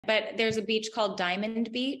But there's a beach called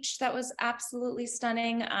Diamond Beach that was absolutely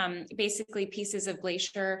stunning. Basically pieces of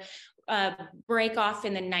glacier break off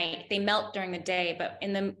in the night. They melt during the day, but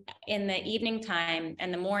in the evening time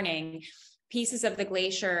and the morning, pieces of the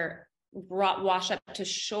glacier wash up to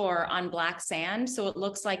shore on black sand. So it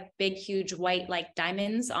looks like big, huge white, like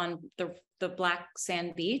diamonds on the black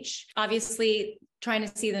sand beach. Obviously, trying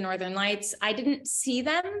to see the Northern Lights. I didn't see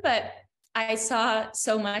them, but I saw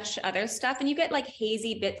so much other stuff, and you get like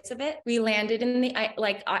hazy bits of it. We landed in the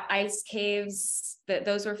ice caves.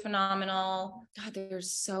 Those were phenomenal. God,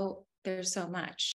 there's so much.